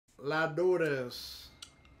Let's do this.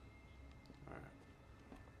 Alright.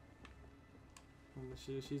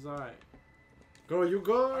 She's alright. Go, you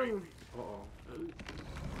go. Uh-oh.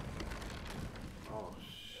 Oh,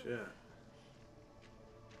 shit.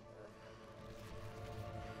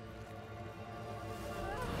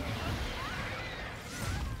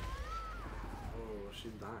 Oh, she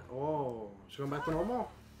died. Oh, she going back to normal?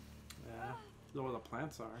 Yeah. Look where the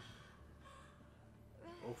plants are.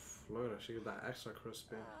 Oh, look at her. She got that extra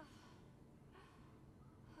crispy.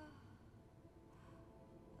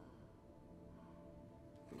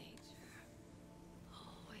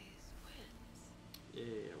 Yeah,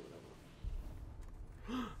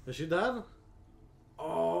 whatever. Is she dead?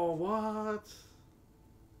 Oh, what?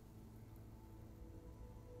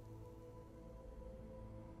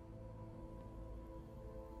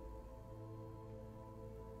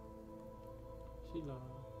 She died.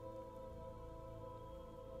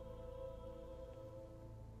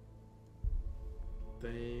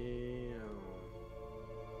 Damn.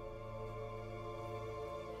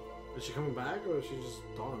 Is she coming back or is she just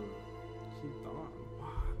done? She's done.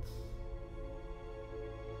 What?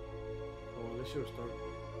 Oh, at least she was start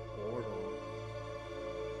bored on.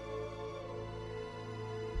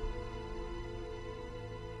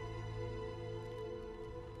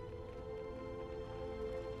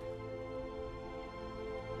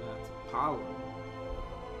 That's power.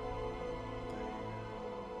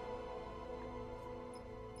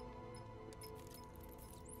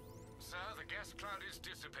 Sir, the gas cloud is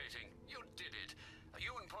dissipating. You did it.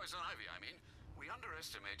 You and Poison Ivy, I mean. We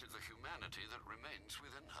underestimated the humanity that remains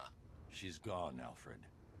within her. She's gone, Alfred.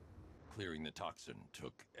 Clearing the toxin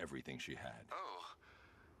took everything she had. Oh,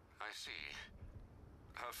 I see.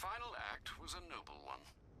 Her final act was a noble one.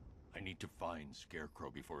 I need to find Scarecrow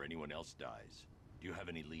before anyone else dies. Do you have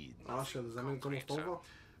any leads? Oh shit, does that mean it's almost over?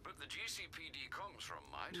 But the GCPD comms from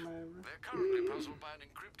might. They're currently puzzled by an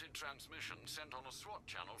encrypted transmission sent on a SWAT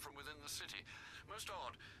channel from within the city. Most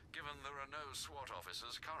odd, given there are no SWAT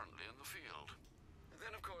officers currently in the field.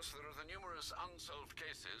 Then, of course, there are the numerous unsolved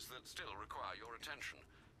cases that still require your attention.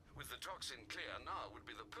 With the toxin clear, now would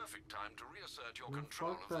be the perfect time to reassert your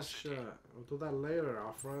control Fuck of the that city. shit. We'll do that later,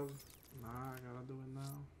 Alfred. Nah, I gotta do it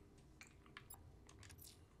now.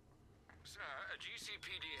 Sir, a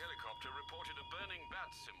GCPD helicopter reported a burning bat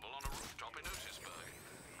symbol on a rooftop in Otisburg.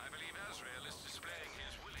 I believe Azrael is displaying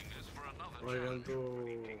his willingness for another What are you challenge.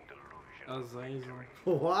 gonna do? Azazel.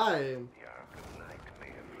 Why?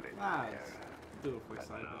 Nice. Do a quick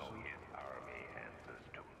side mission.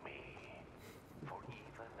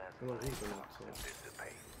 No, he's been up to.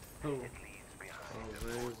 Who? Oh,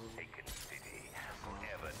 Razor.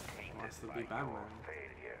 Wants to be Batman.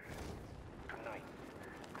 Tonight,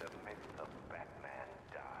 the myth of Batman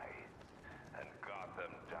dies, and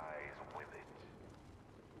Gotham dies with it.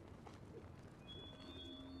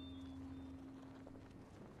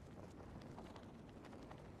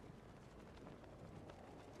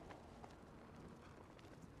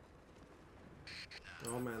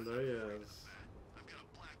 Oh man, there he is. I've got a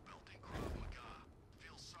black belt in Krav Maga.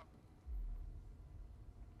 Feel sorry.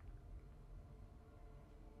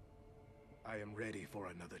 I am ready for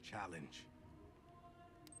another challenge.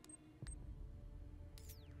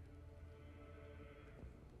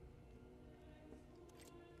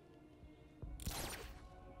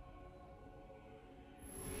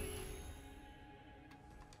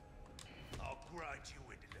 I'll grind you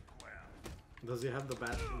into the ground. Does he have the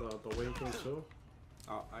bat, the wing thing too?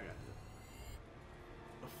 Oh, I got it.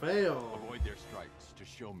 A fail. Avoid their strikes to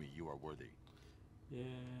show me you are worthy. Yeah.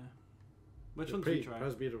 Which one's retry?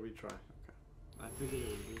 Press B to retry. Okay. I think it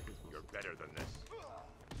would be this one. You're better than this.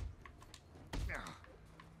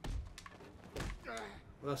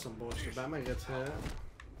 That's some bullshit. Batman gets hit.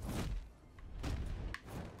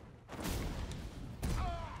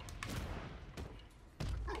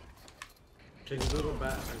 Can you do the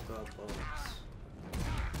bat like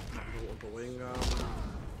the wing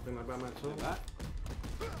thing like Batman too? That?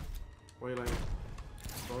 Where he like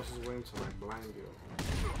throws his wing to like blind you.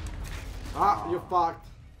 Ah, you fucked.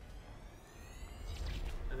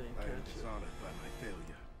 I didn't I am catch it. dishonored by my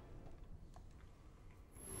failure.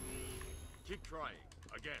 Keep trying.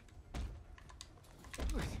 Again.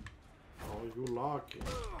 Oh, you lucky.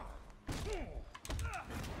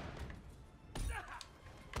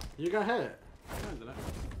 You got hit. Yeah, did I?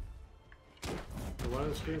 Why is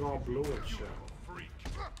the screen all blue and shit?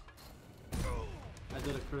 I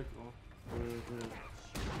did a critical. Mm-hmm.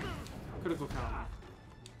 Critical counter.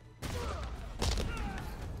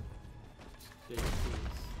 Yeah,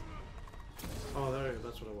 Oh, there.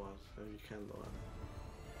 That's what it was. You can do it.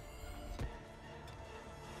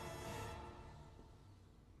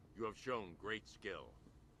 You have shown great skill.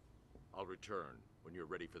 I'll return when you're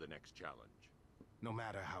ready for the next challenge. No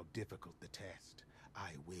matter how difficult the test,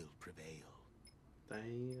 I will prevail.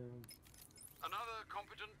 Damn. Another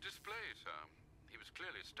competent display, sir. He was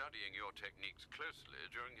clearly studying your techniques closely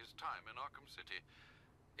during his time in Arkham City.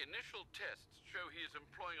 Initial tests show he is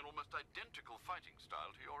employing an almost identical fighting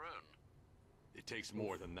style to your own. It takes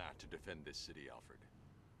more than that to defend this city, Alfred.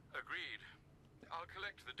 Agreed. I'll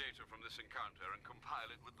collect the data from this encounter and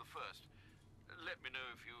compile it with the first. Let me know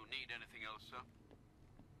if you need anything else, sir.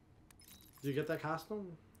 Did you get that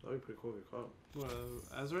costume? That'd be pretty cool if you caught it. What,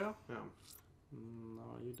 Azrael? Yeah. No,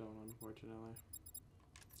 you don't, unfortunately.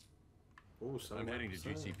 Ooh, I'm heading to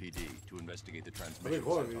GCPD to investigate the That'd transmission be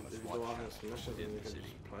cool if sent you, on a if you SWAT go out on channel some missions in and you the can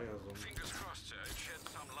city. just play as them. Fingers crossed, sir. It sheds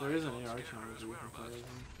some light There is an on AR Scarecrow's challenge you can play whereabouts. as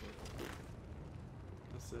him.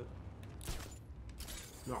 That's it.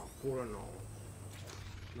 No, puro no.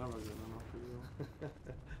 Never good enough for you.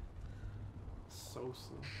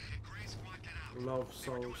 Sosa. Love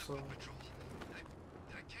Sosa. I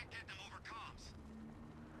can't get them over comms.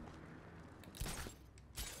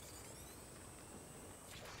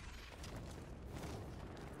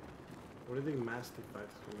 What do you think Mastic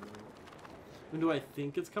Fight's coming out? When do I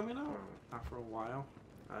think it's coming out? Oh. Not for a while.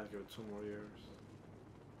 I'd give it 2 more years.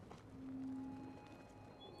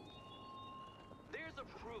 There's a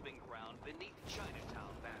proving ground beneath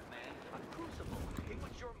Chinatown, Batman. A crucible in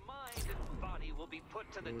which your mind and body will be put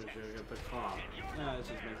to the Ooh, test. you gotta get the car. Yeah, it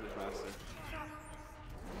just makes it faster.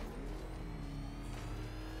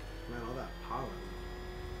 Man, all that pollen.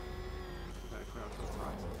 That crowd's so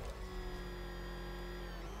toxic.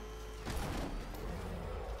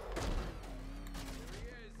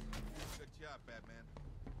 Good job, Batman.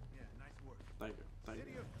 Yeah, nice work. Thank you. Thank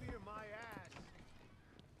City you. of Fear, my ass.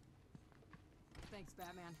 Thanks,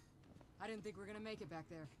 Batman. I didn't think we were gonna make it back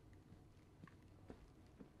there.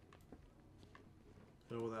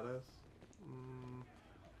 You know what that is?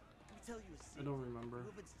 Let me tell you a I secret. don't remember.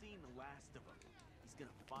 You haven't seen the last of him. He's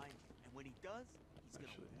gonna find you, and when he does, he's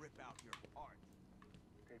Actually. gonna rip out your heart.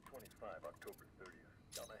 Day 25, October 30th.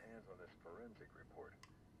 Got my hands on this forensic report.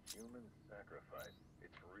 Human sacrifice.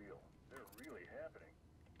 It's real. They're really happening.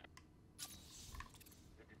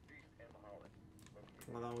 The deceased M. Holland.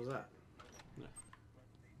 Located Well, that was that.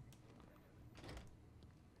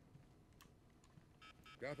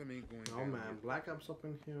 Gotham ain't going Oh down man, yet, Black Ops up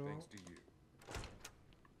in here. thanks to you.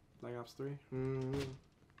 Black Ops 3?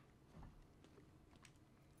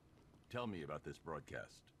 Tell me about this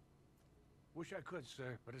broadcast. Wish I could,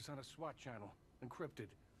 sir, but it's on a SWAT channel. Encrypted.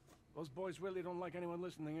 Those boys really don't like anyone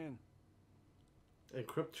listening in.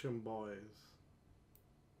 Encryption boys.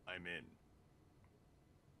 I'm in.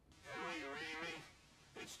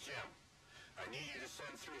 It's Jim. I need you to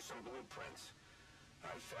send through some blueprints. I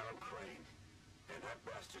found Crane, and that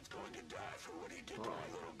bastard's going to die for what he did to my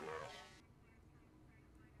little girl.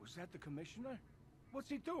 Was that the commissioner? What's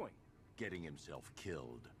he doing? Getting himself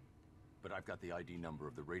killed. But I've got the ID number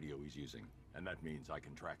of the radio he's using, and that means I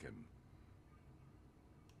can track him.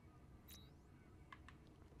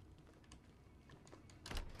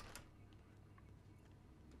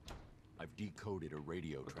 I've decoded a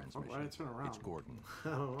radio transmission. Why did it turn around? It's Gordon. I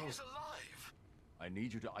don't know. He's alive! I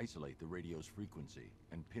need you to isolate the radio's frequency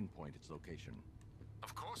and pinpoint its location.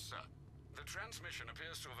 Of course, sir. The transmission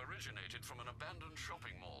appears to have originated from an abandoned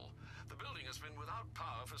shopping mall. The building has been without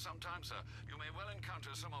power for some time, sir. You may well encounter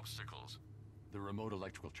some obstacles. The remote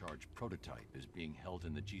electrical charge prototype is being held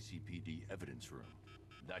in the GCPD evidence room.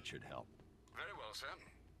 That should help. Very well, sir.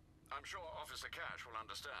 I'm sure Officer Cash will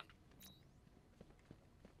understand.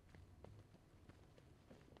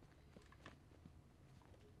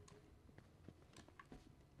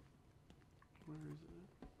 Where is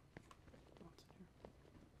it? Oh, it's in here.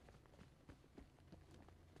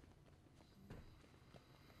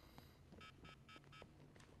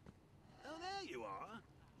 Oh, there you are.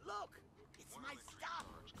 Look, it's my stuff.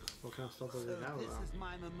 What kind of stuff does he have This around? is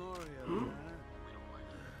my memorial.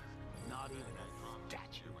 Not even a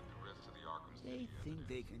statue. They think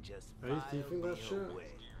they can just Are you file thieving that me shit? away,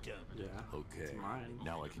 don't they? Yeah. Okay, It's mine.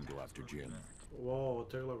 now I can go after Jim. Whoa,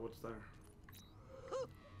 take a look what's there.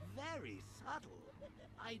 Very subtle.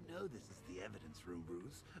 I know this is the evidence room,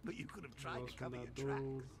 Bruce, but you could have tried Else to from cover that your tracks.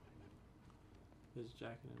 dude. His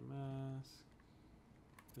jacket and mask.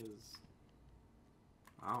 His...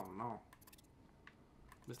 I don't know.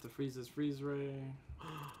 Mr. Freeze's freeze ray.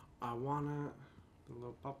 I want it. The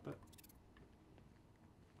little puppet.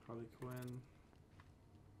 Harley Quinn.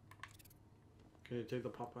 Can you take the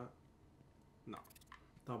puppet? No.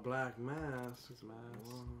 The black mask. His mask.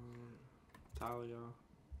 What? Talia.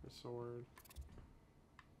 Her sword.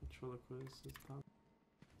 Ventriloquist. His top.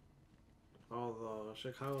 Oh, the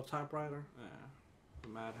Chicago typewriter. Yeah. The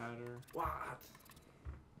Mad Hatter. What?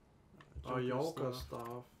 Oh, Joker Yoka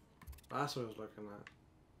stuff. That's what I was looking at.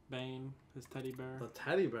 Bane, his teddy bear. The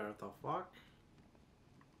teddy bear, what the fuck?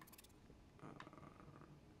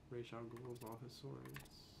 Ra's al Ghul's, all his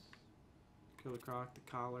swords. Killer Croc, the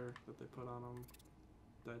collar that they put on him.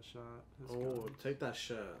 Deadshot, his Oh, guns. take that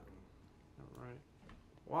shit. Alright.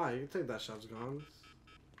 Why? You can take that shot's guns.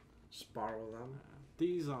 Spar with them.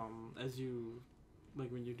 These, as you,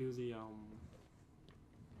 like when you do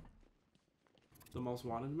the most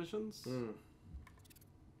wanted missions,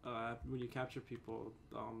 when you capture people,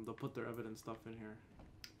 they'll put their evidence stuff in here.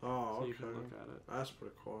 Oh, so okay. you can look at it. That's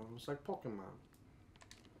pretty cool. It's like Pokemon.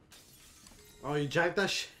 Oh, you jacked that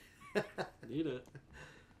shit? Need it.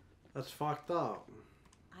 That's fucked up.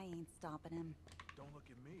 I ain't stopping him. Don't look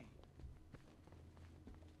at me.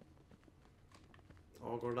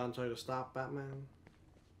 Oh, Gordon told you to stop Batman?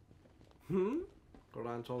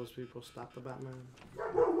 Gordon told his people stop the Batman?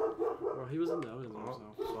 Well, he was in the evidence,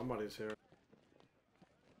 so. Somebody's here.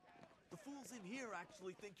 The fools in here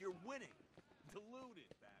actually think you're winning. Deluded,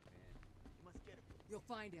 Batman. You must get it. You'll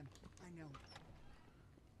find him. I know.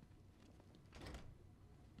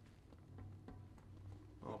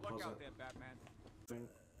 Oh, Look out it. there, Batman.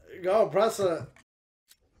 Go, press it.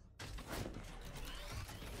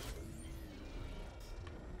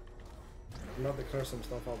 I'm about to clear some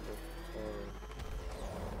stuff up before.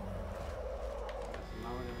 So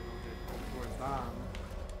now we're gonna go get towards Dom.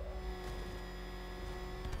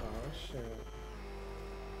 Oh, shit.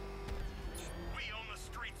 We own the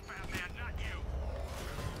streets, Batman, not you.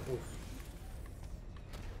 Oof.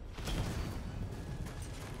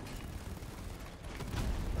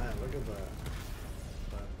 Man, look at that.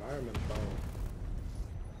 The environment, though.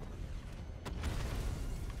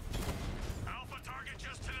 Alpha target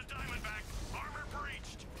just to the Diamondback. Armor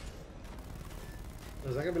breached.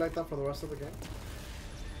 Is that gonna be like that for the rest of the game?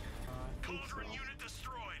 Cauldron unit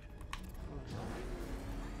destroyed.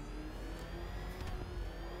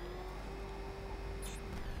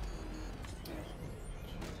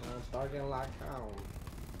 It's starting locked down.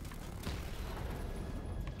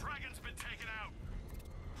 Dragon's been taken out.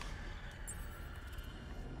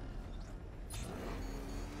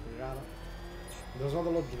 We got it. There's other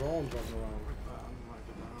little drones running around. I'm gonna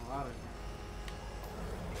get the hell out of here.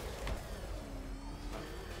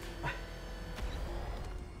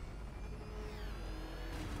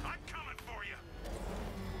 I'm coming for you.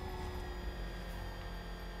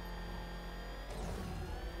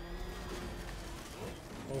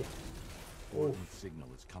 Oh. Gordon's signal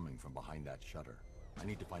is coming from behind that shutter. I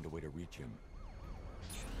need to find a way to reach him.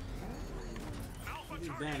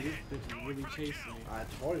 Damn, these bitches really chasing me. I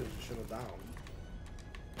told you should have down.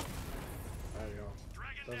 There you go.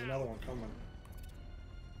 There's another one coming.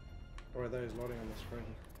 Oh, right there, he's loading on the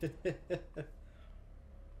screen. Maybe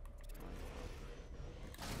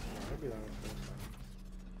that was first time.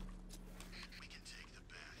 We can take the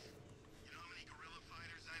bat. You know how many guerrilla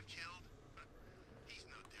fighters I've killed? He's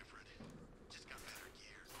no different. Just got better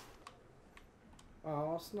gear.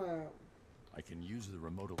 Oh, snap. I can use the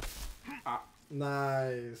remote.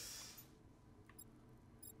 Nice.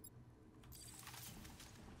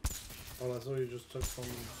 Oh, that's what you just took from...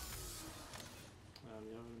 The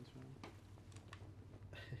evidence room.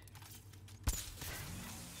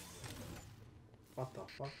 What the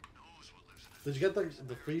fuck? Did you get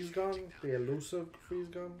the freeze gun? The elusive freeze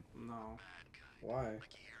gun? No. Why?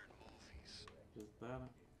 Just that.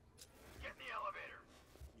 Get in the elevator.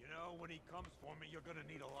 You know, when he comes for me, you're gonna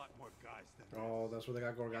need a lot more guys than Oh, that's where they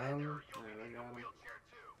got Gorgon? Yeah, they got him. Wheelchair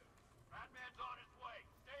too. Batman's on his way.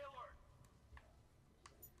 Stay alert.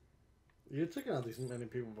 You're taking out these many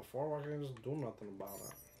people before. Why can't you just do nothing about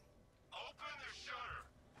it? Open the shutter.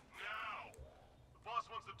 Now. The boss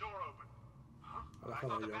wants the door open. I like how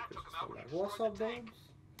the Yonkers is still like, what's up, Dubs?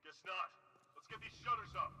 Guess not. Let's get these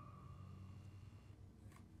shutters up.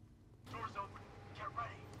 Doors open. Get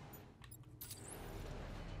ready.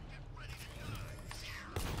 Get ready to die.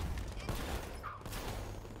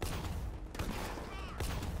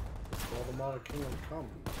 All the Mother Kingdom come.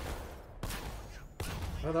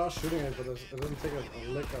 No, they're all shooting it, but it doesn't take a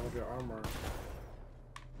lick out of your armor.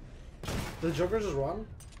 Did Joker just run?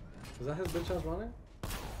 Is that his bitch ass running?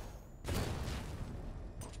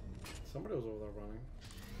 Somebody was over there running.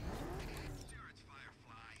 Sure, it's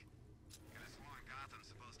Firefly. Could have sworn Gotham's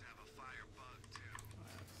supposed to have a fire bug too.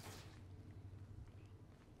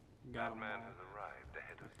 Got him. Batman has arrived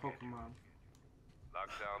ahead of Pokemon.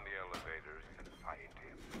 Lock down the elevators and find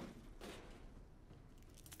him.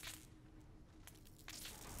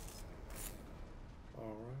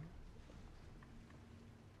 Alright.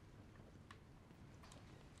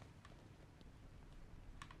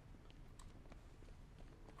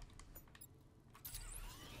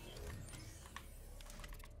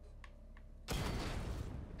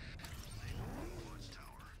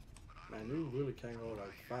 Man, you really can't go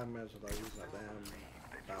like 5 minutes without using a damn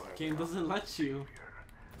ballot. Game doesn't let you.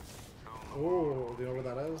 Oh, do you know what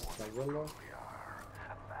that is? Like Willow? Oh,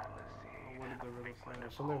 what did the riddle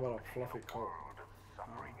say? Something about a fluffy coat.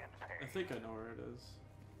 I think I know where it is.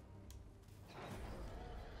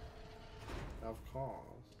 Of course.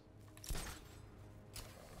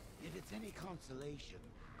 If it's any consolation,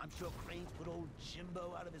 I'm sure Crane's put old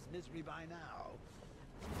Jimbo out of his misery by now.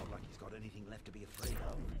 Not like he's got anything left to be afraid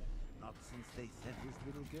of. Not since they sent his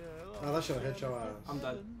little girl. Oh, that should have hit your ass. I'm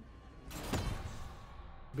dead.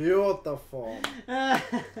 Beautiful. That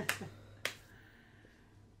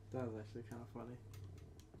was actually kind of funny.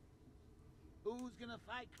 Who's gonna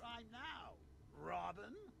fight crime now?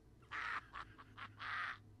 Robin?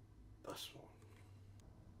 This one.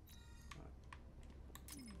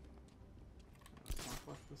 I'll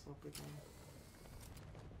fuck this up again.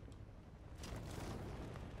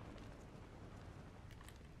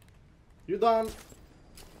 You done?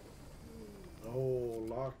 Oh,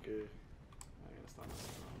 lucky. I gotta stop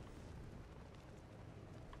messing around.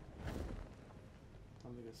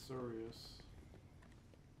 Time to get serious.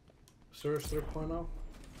 Serious 3.0?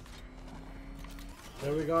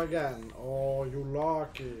 There we go again. Oh, you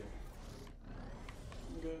lucky.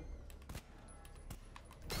 I'm good.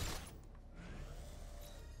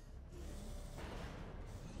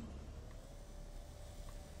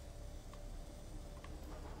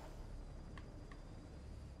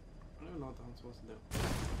 I don't know what I'm supposed to do.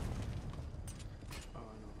 Oh, I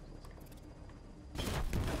know what I'm supposed to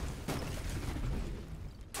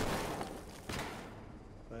do.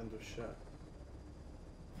 I didn't do shit.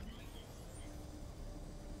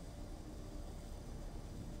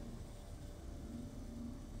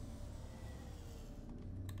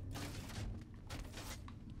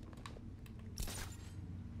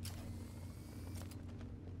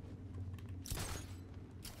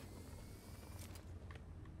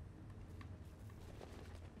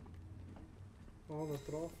 Oh, the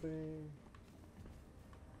trophy.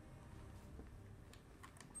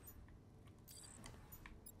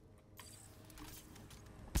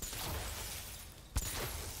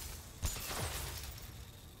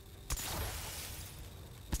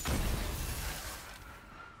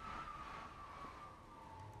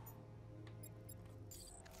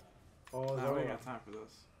 Oh, is that we what- got time for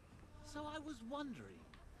this. So I was wondering,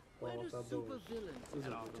 where Well, do that do is- supervillains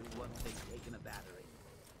get off to once they've taken a battery?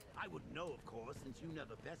 I wouldn't know, of course, since you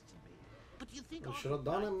never bested me. But do you think We Arkham should have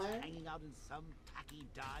done it, Knight's man. hanging out in some tacky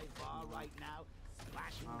dive bar right now,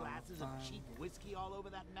 splashing glasses of cheap whiskey all over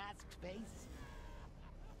that masked face?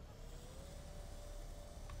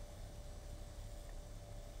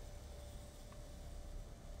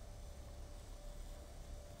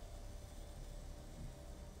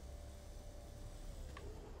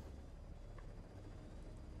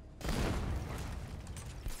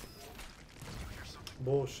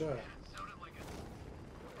 Bullshit.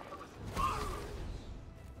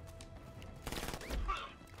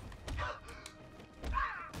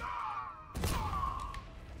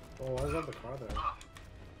 Oh, why is that the car there?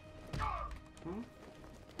 Hmm?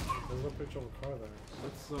 There's a picture of a car there.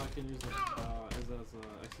 That's so I can use it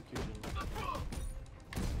as execution.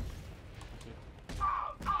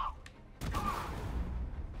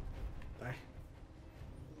 Okay. Die.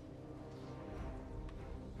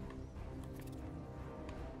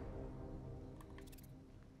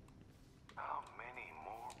 How many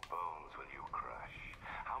more bones will you crush?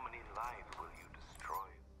 How many lives will you destroy?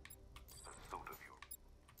 Pursuit of your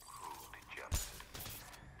cruel justice.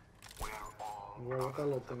 We're all Well, what that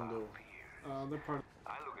little thing do? They're part.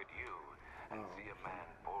 I look at you and Oh. see a man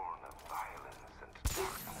born of violence and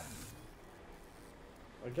darkness.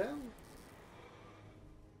 Again?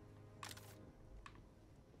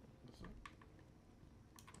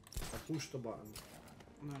 I pushed the button.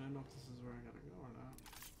 No, I don't know if this is where I gotta go or not.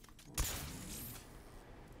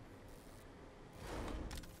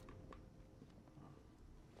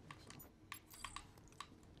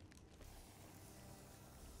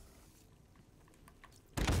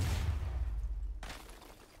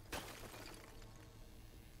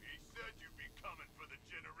 He said you'd be coming for the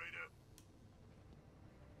generator.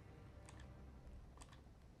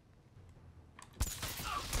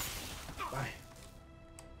 Bye.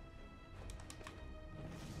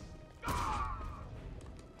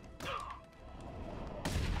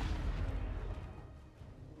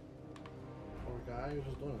 Poor guy, he was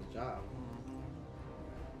just doing his job.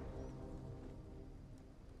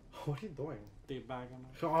 What are you doing? Debagging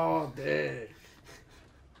it. Oh, dick.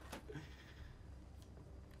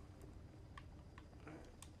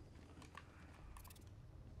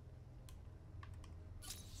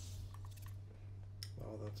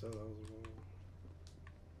 Oh, that's said that was a move.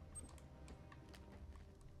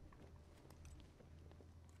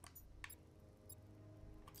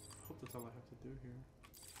 I hope that's all I have to do here.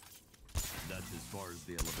 That's as far as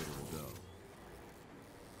the elevator will go.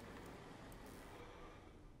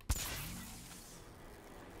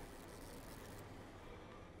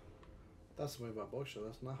 That's the way about bullshit.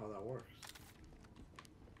 That's not how that works.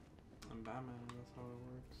 I'm Batman, and that's how it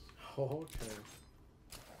works. Oh, okay.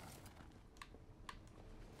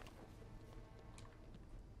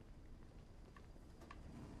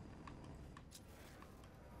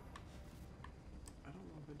 I don't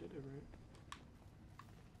know if I did it right.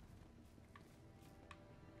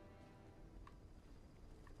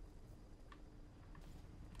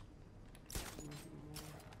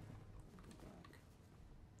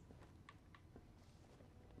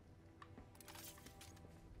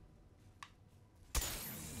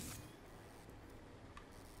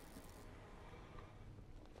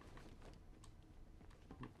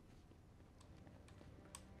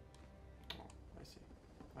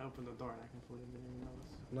 I opened the door and I completely didn't even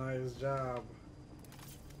notice. Nice job.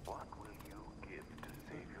 What will you give to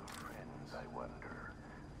save your friends, I wonder?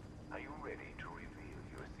 Are you ready to reveal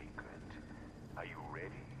your secret? Are you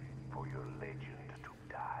ready for your legend to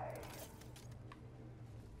die?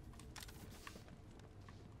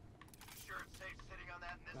 Sure it's safe sitting on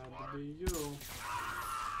that in this That'd water? be you.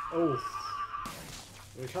 Oh.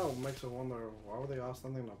 It kind of makes me wonder, why were they all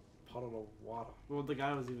standing in a puddle of water? Well, the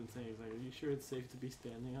guy was even saying, he's like, are you sure it's safe to be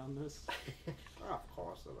standing on this? Of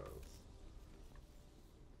course it is.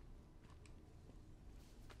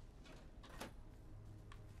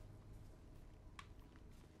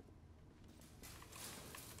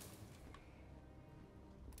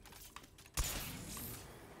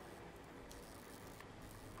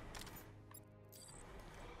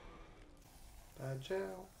 Bad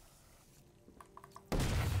jail.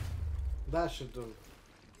 That should have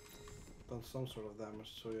done some sort of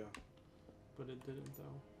damage to you. But it didn't,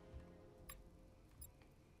 though.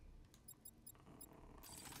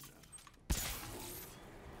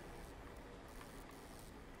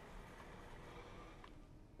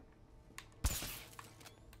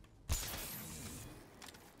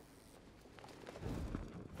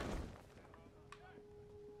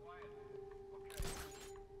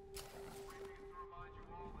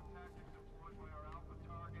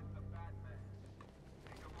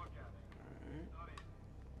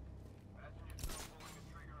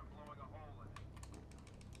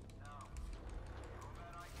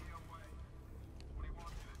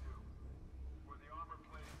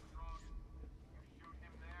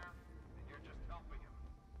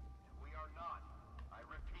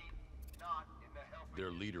 Their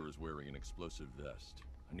leader is wearing an explosive vest.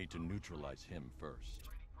 I need to neutralize him first.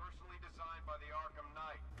 Personally designed by the Arkham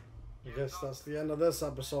Knight. I guess that's the end of this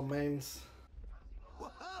episode, mains. Whoa!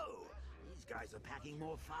 These guys are packing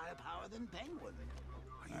more firepower than Penguin.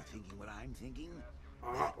 Are you thinking what I'm thinking?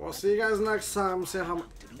 We'll see you guys next time. See how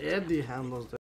Eddie handles this.